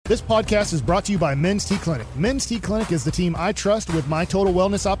This podcast is brought to you by Men's T Clinic. Men's T Clinic is the team I trust with my total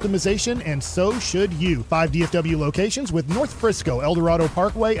wellness optimization, and so should you. 5 DFW locations with North Frisco, El Dorado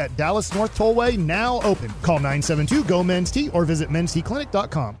Parkway at Dallas North Tollway now open. Call 972-GO-MEN'S-T or visit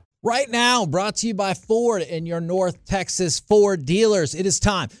mensteclinic.com. Right now, brought to you by Ford and your North Texas Ford dealers. It is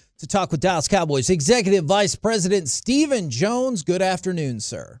time to talk with Dallas Cowboys Executive Vice President Stephen Jones. Good afternoon,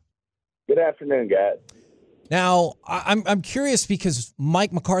 sir. Good afternoon, guys. Now, I'm curious because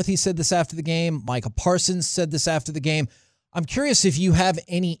Mike McCarthy said this after the game. Micah Parsons said this after the game. I'm curious if you have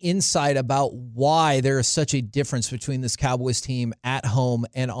any insight about why there is such a difference between this Cowboys team at home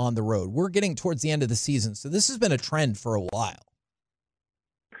and on the road. We're getting towards the end of the season, so this has been a trend for a while.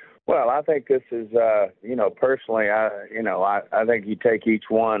 Well, I think this is, personally, I think you take each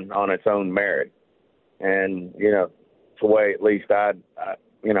one on its own merit. And, it's the way at least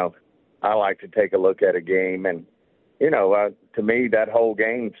I like to take a look at a game. And, to me, that whole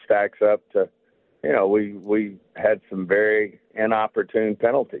game stacks up to, we had some very inopportune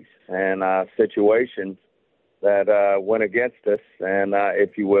penalties and situations that went against us. And,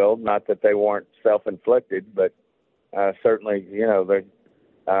 if you will, not that they weren't self-inflicted, but certainly, they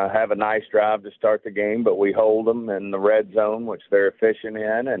have a nice drive to start the game, but we hold them in the red zone, which they're efficient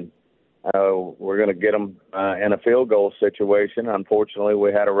in, and we're going to get them in a field goal situation. Unfortunately,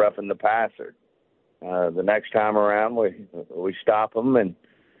 we had a roughing the passer. The next time around, we stop them, and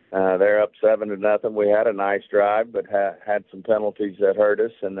they're up 7-0. We had a nice drive, but had some penalties that hurt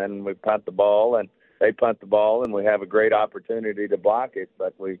us, and then we punt the ball, and they punt the ball, and we have a great opportunity to block it,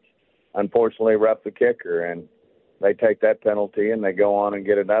 but we unfortunately rough the kicker, and they take that penalty and they go on and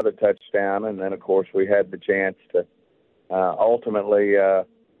get another touchdown. And then, of course, we had the chance to ultimately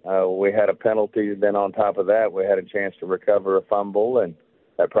we had a penalty. Then on top of that, we had a chance to recover a fumble, and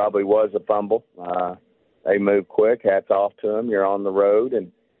that probably was a fumble. They move quick. Hats off to them. You're on the road,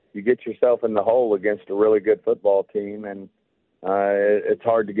 and you get yourself in the hole against a really good football team, and it's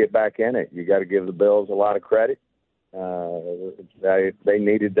hard to get back in it. You got to give the Bills a lot of credit. They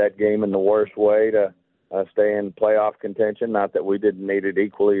needed that game in the worst way to stay in playoff contention. Not that we didn't need it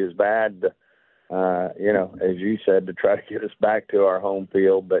equally as bad, as you said, to try to get us back to our home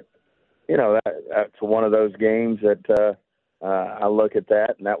field. But, that's one of those games that I look at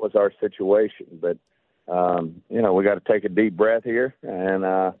that, and that was our situation. But, we got to take a deep breath here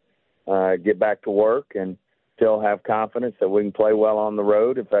and get back to work and still have confidence that we can play well on the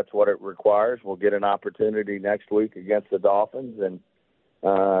road. If that's what it requires, we'll get an opportunity next week against the Dolphins, and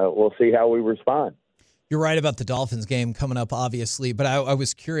we'll see how we respond. You're right about the Dolphins game coming up, obviously, but I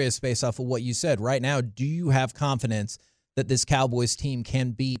was curious based off of what you said. Right now, do you have confidence that this Cowboys team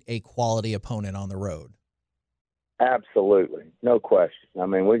can beat a quality opponent on the road? Absolutely. No question. I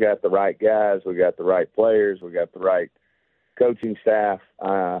mean, we got the right guys. We got the right players. We got the right coaching staff.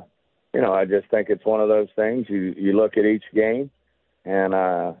 I just think it's one of those things. You look at each game, and,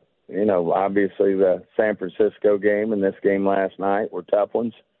 obviously the San Francisco game and this game last night were tough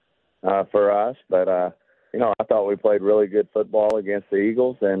ones for us. But, I thought we played really good football against the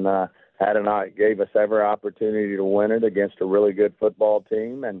Eagles, and gave us every opportunity to win it against a really good football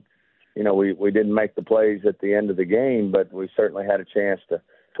team. And, we didn't make the plays at the end of the game, but we certainly had a chance to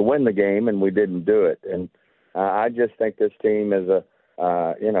win the game, and we didn't do it. And I just think this team is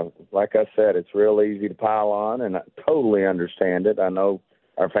like I said, it's real easy to pile on, and I totally understand it. I know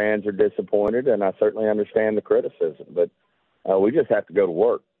our fans are disappointed, and I certainly understand the criticism, but we just have to go to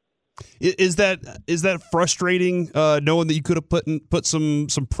work. Is that frustrating, knowing that you could have put some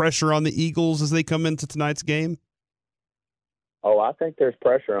pressure on the Eagles as they come into tonight's game? Oh, I think there's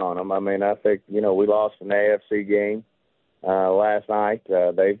pressure on them. I mean, I think, we lost an AFC game last night.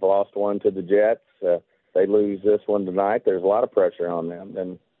 They've lost one to the Jets. They lose this one tonight. There's a lot of pressure on them,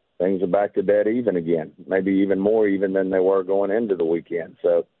 and things are back to dead even again, maybe even more even than they were going into the weekend.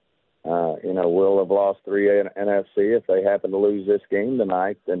 So, we'll have lost 3 NFC. If they happen to lose this game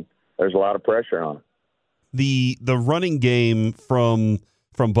tonight, then there's a lot of pressure on them. The running game from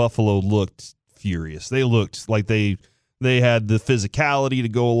Buffalo looked furious. They looked like they had the physicality to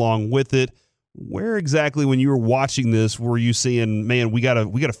go along with it. Where exactly, when you were watching this, were you seeing, man, we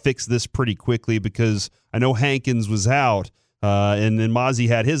gotta fix this pretty quickly? Because I know Hankins was out, and then Mozzie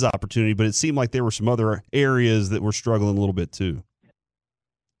had his opportunity, but it seemed like there were some other areas that were struggling a little bit too.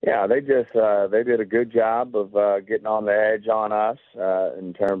 Yeah, they did a good job of getting on the edge on us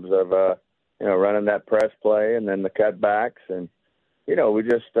in terms of running that press play and then the cutbacks, and we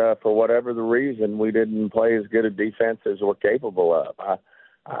just for whatever the reason we didn't play as good a defense as we're capable of.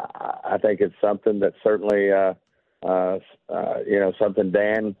 I think it's something that certainly something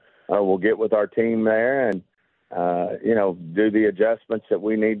Dan will get with our team there, and do the adjustments that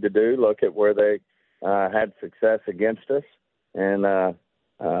we need to do, look at where they had success against us, and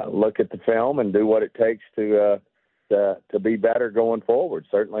look at the film and do what it takes to be better going forward.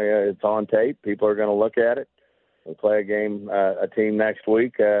 Certainly, it's on tape. People are going to look at it. We play a team next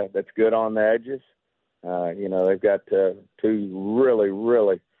week that's good on the edges. They've got two really,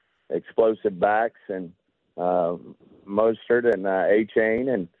 really explosive backs, and Mostert and A-Chain,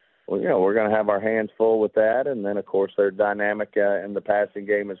 and we're going to have our hands full with that. And then, of course, they're dynamic in the passing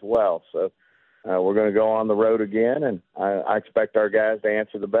game as well. So we're going to go on the road again, and I expect our guys to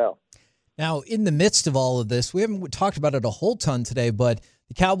answer the bell. Now, in the midst of all of this, we haven't talked about it a whole ton today, but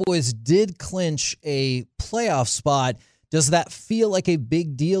the Cowboys did clinch a playoff spot. Does that feel like a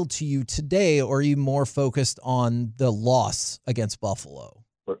big deal to you today, or are you more focused on the loss against Buffalo?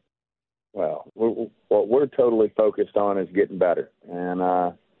 Well, what we're totally focused on is getting better.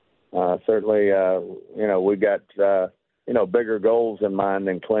 And certainly, we got, bigger goals in mind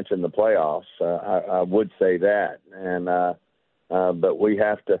than clinching the playoffs. I would say that. And but we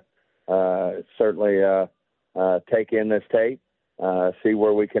have to certainly take in this tape, see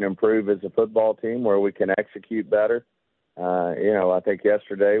where we can improve as a football team, where we can execute better. I think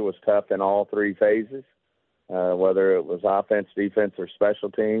yesterday was tough in all three phases, whether it was offense, defense, or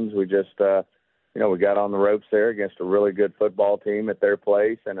special teams. We just, we got on the ropes there against a really good football team at their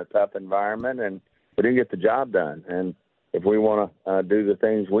place in a tough environment, and we didn't get the job done. And if we want to do the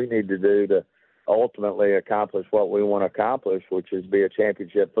things we need to do to ultimately accomplish what we want to accomplish, which is be a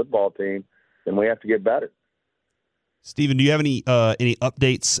championship football team, then we have to get better. Steven, do you have any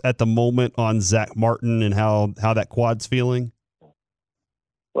updates at the moment on Zack Martin and how that quad's feeling?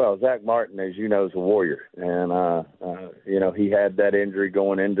 Well, Zack Martin, as you know, is a warrior. And, he had that injury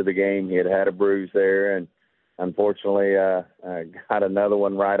going into the game. He had a bruise there, and unfortunately got another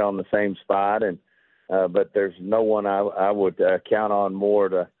one right on the same spot. And but there's no one I would count on more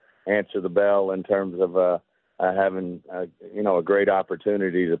to answer the bell in terms of having, a great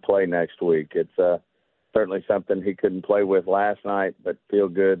opportunity to play next week. It's certainly something he couldn't play with last night, but feel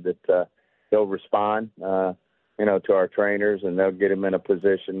good that he'll respond, to our trainers, and they'll get him in a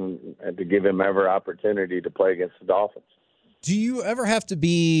position to give him every opportunity to play against the Dolphins. Do you ever have to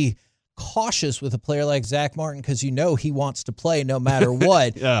be cautious with a player like Zack Martin because he wants to play no matter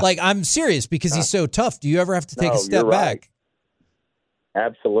what? Yeah. Like, I'm serious because he's so tough. Do you ever have to take a step back? Right.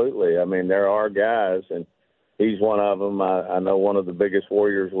 Absolutely. I mean, there are guys, and he's one of them. I know one of the biggest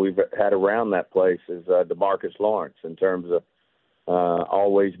warriors we've had around that place is DeMarcus Lawrence, in terms of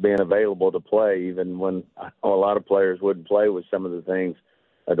always being available to play, even when a lot of players wouldn't play with some of the things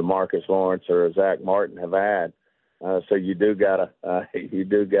DeMarcus Lawrence or Zack Martin have had. So you do gotta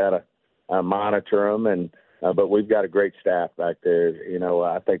monitor them, and but we've got a great staff back there.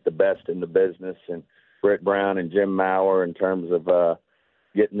 I think the best in the business, and Britt Brown and Jim Maurer, in terms of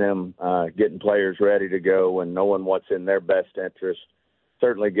getting players ready to go and knowing what's in their best interest.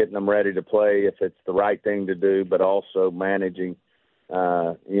 Certainly getting them ready to play if it's the right thing to do, but also managing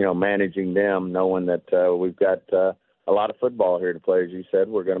them, knowing that we've got a lot of football here to play. As you said,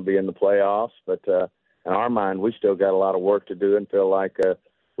 we're going to be in the playoffs, but in our mind, we still got a lot of work to do and feel like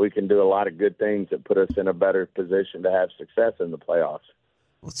we can do a lot of good things that put us in a better position to have success in the playoffs.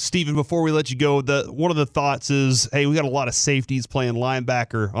 Well, Steven, before we let you go, one of the thoughts is, hey, we got a lot of safeties playing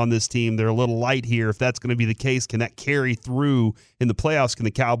linebacker on this team. They're a little light here. If that's going to be the case, can that carry through in the playoffs? Can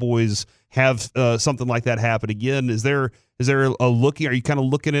the Cowboys have something like that happen again? Is there a looking? Are you kind of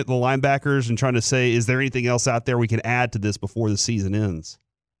looking at the linebackers and trying to say, is there anything else out there we can add to this before the season ends?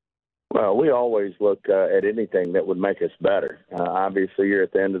 Well, we always look at anything that would make us better. Obviously, you're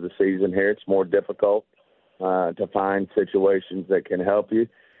at the end of the season here. It's more difficult to find situations that can help you.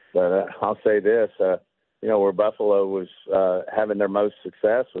 But I'll say this, where Buffalo was having their most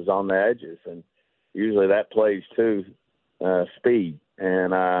success was on the edges. And usually that plays to speed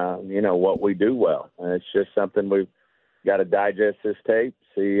and, what we do well. And it's just something we've got to digest this tape,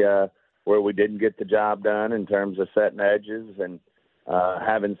 see where we didn't get the job done in terms of setting edges and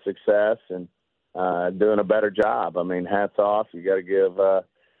having success and doing a better job. I mean, hats off. You got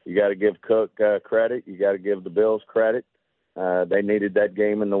to give Cook credit. You got to give the Bills credit. They needed that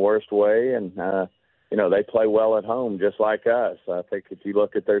game in the worst way, and they play well at home just like us. I think if you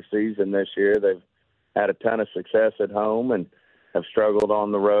look at their season this year, they've had a ton of success at home and have struggled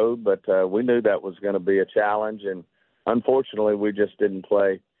on the road. But we knew that was going to be a challenge, and unfortunately, we just didn't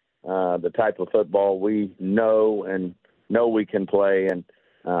play the type of football we know we can play. And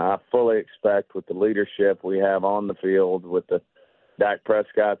I fully expect, with the leadership we have on the field, with the Dak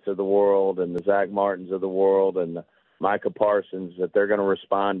Prescotts of the world and the Zack Martins of the world and the Micah Parsons, that they're going to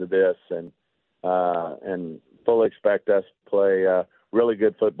respond to this and fully expect us to play really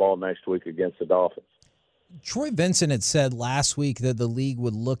good football next week against the Dolphins. Troy Vincent had said last week that the league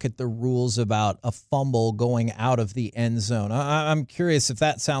would look at the rules about a fumble going out of the end zone. I'm curious if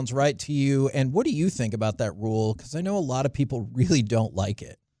that sounds right to you, and what do you think about that rule? Because I know a lot of people really don't like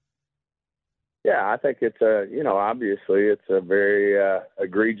it. Yeah, I think it's obviously it's a very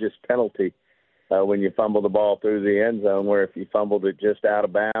egregious penalty when you fumble the ball through the end zone, where if you fumbled it just out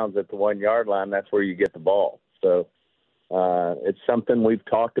of bounds at the 1 yard line, that's where you get the ball. So it's something we've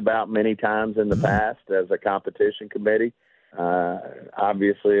talked about many times in the past as a competition committee.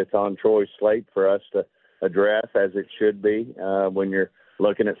 Obviously, it's on Troy's slate for us to address, as it should be, when you're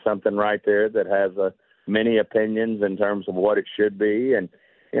looking at something right there that has many opinions in terms of what it should be. And,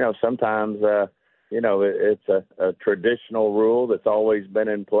 sometimes, it's a traditional rule that's always been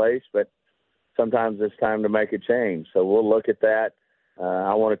in place, but sometimes it's time to make a change. So we'll look at that.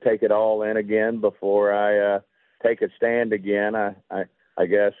 I want to take it all in again before I take a stand again. I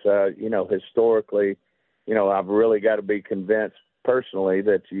guess, historically, I've really got to be convinced personally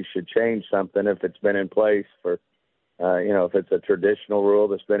that you should change something if it's been in place for, if it's a traditional rule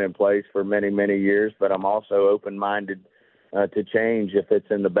that's been in place for many, many years. But I'm also open-minded to change if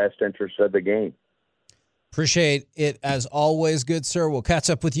it's in the best interest of the game. Appreciate it as always, good sir. We'll catch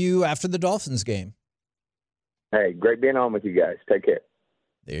up with you after the Dolphins game. Hey, great being on with you guys. Take care.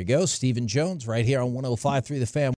 There you go, Stephen Jones, right here on 105.3 The Fan.